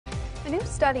A new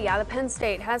study out of Penn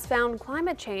State has found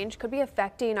climate change could be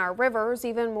affecting our rivers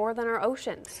even more than our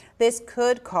oceans. This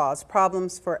could cause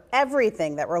problems for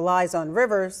everything that relies on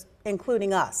rivers,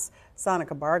 including us.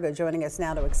 Sonica Barga joining us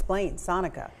now to explain.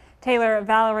 Sonica. Taylor,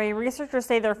 Valerie, researchers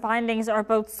say their findings are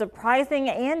both surprising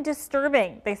and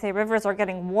disturbing. They say rivers are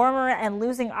getting warmer and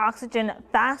losing oxygen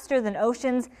faster than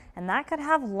oceans, and that could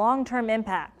have long-term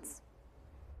impacts.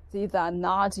 These are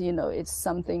not, it's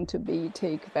something to be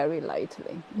take very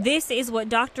lightly. This is what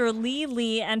Dr.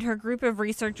 Lee and her group of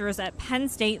researchers at Penn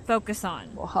State focus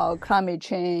on. How climate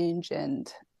change and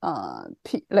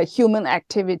human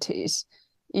activities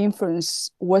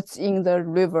influence what's in the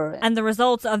river. And the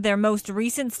results of their most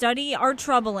recent study are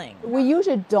troubling. We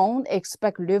usually don't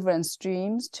expect rivers and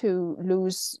streams to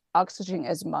lose oxygen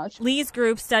as much. Lee's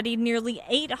group studied nearly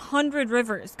 800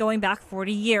 rivers going back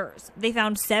 40 years. They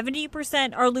found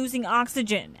 70% are losing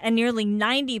oxygen and nearly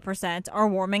 90% are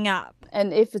warming up.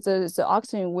 And if the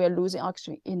oxygen, we're losing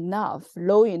oxygen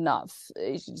low enough,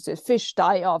 the fish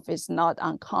die off is not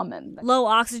uncommon. Low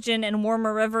oxygen and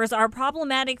warmer rivers are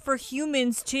problematic for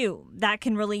humans too. That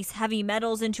can release heavy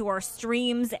metals into our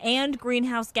streams and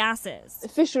greenhouse gases.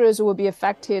 Fisheries will be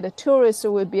affected, tourists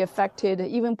will be affected,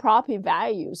 even property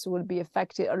values will be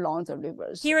affected along the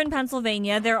rivers. Here in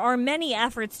Pennsylvania, there are many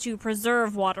efforts to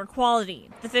preserve water quality.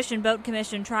 The Fish and Boat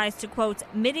Commission tries to, quote,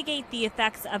 mitigate the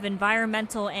effects of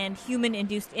environmental and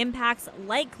human-induced impacts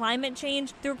like climate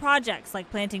change through projects like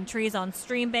planting trees on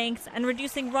stream banks and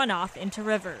reducing runoff into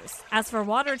rivers. As for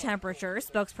water temperature,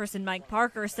 spokesperson Mike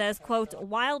Parker says, quote,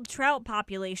 wild trout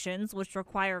populations, which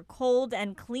require cold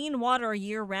and clean water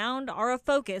year-round, are a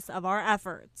focus of our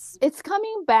efforts. It's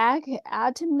coming back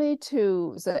ultimately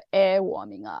to the air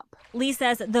warming up. Lee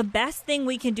says the best thing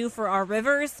we can do for our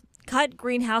rivers, cut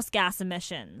greenhouse gas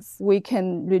emissions. We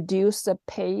can reduce the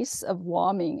pace of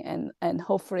warming and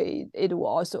hopefully it will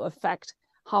also affect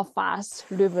how fast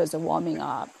rivers are warming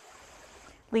up.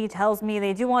 Lee tells me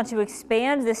they do want to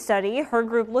expand this study. Her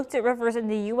group looked at rivers in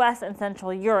the U.S. and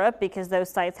Central Europe because those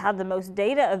sites had the most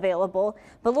data available.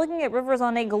 But looking at rivers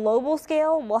on a global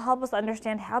scale will help us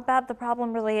understand how bad the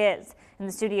problem really is. In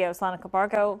the studio, Sonica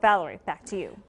Bargo, Valerie, back to you.